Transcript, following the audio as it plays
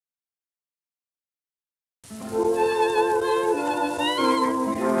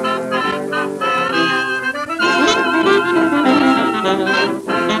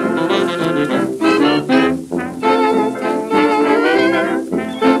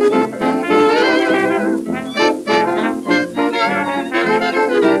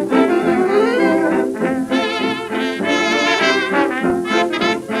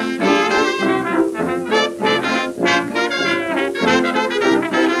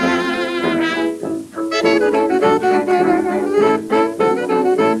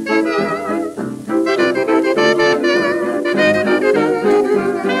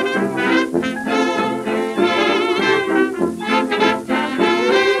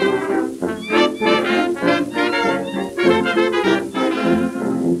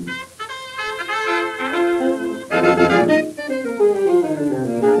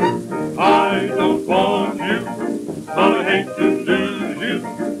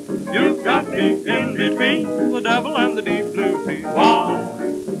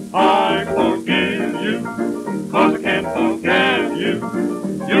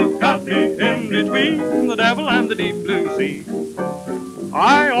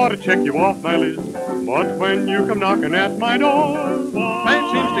Check you off my list, but when you come knocking at my door,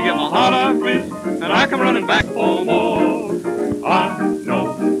 Blaine seems to get my heart off risk, and I come running back for more. I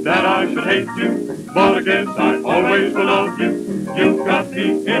know that I should hate you, but I guess I always will love you. You've got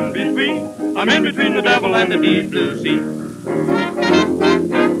me in between. I'm in between the devil and the deep blue sea.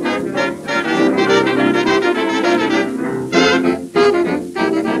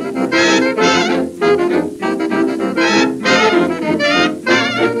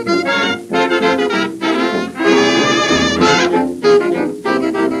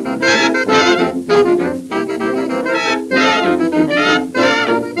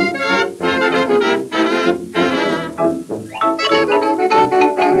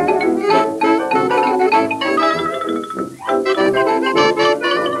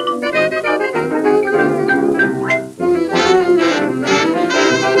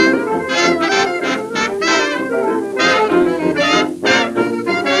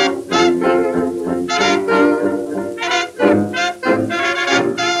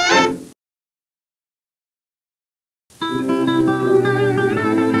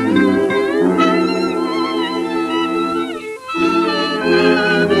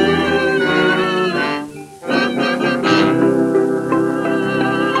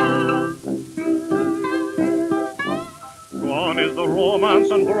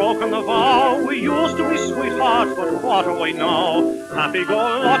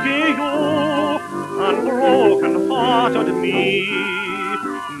 Happy-go-lucky you, and broken-hearted me.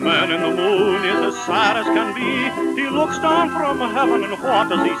 Man in the moon is as sad as can be. He looks down from heaven, and what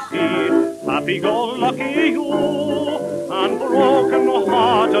does he see? Happy-go-lucky you, and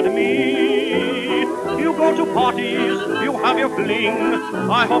broken-hearted me. You go to parties, you have your fling,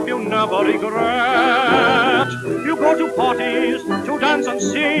 I hope you never regret. You go to parties to dance and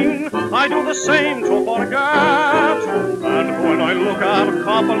sing, I do the same to forget. And when I look at a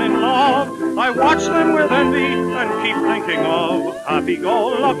couple in love, I watch them with envy and keep thinking of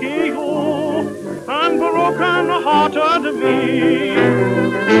happy-go-lucky you and broken-hearted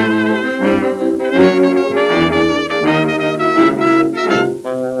me.